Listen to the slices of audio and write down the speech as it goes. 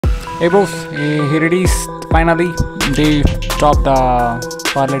Hey bros, here it is. Finally, they stopped the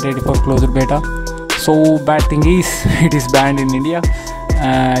Farlight 84 closed beta. So bad thing is, it is banned in India.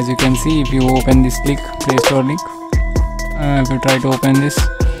 As you can see, if you open this link, Play Store link, if you try to open this,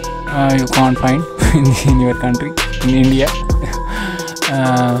 you can't find in your country, in India.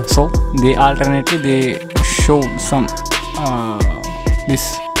 So they alternately show some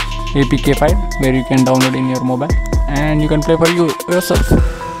this APK file where you can download in your mobile and you can play for yourself.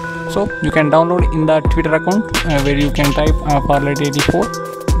 So you can download in the Twitter account where you can type Farlight 84.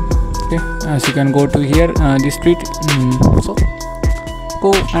 Okay, so you can go to here this tweet. So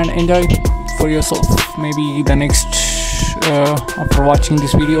go and enjoy for yourself. Maybe the next after watching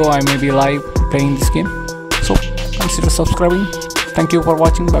this video I may be live playing this game. So consider subscribing. Thank you for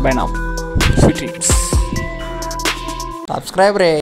watching. Bye bye now. Sweet dreams. Subscribe.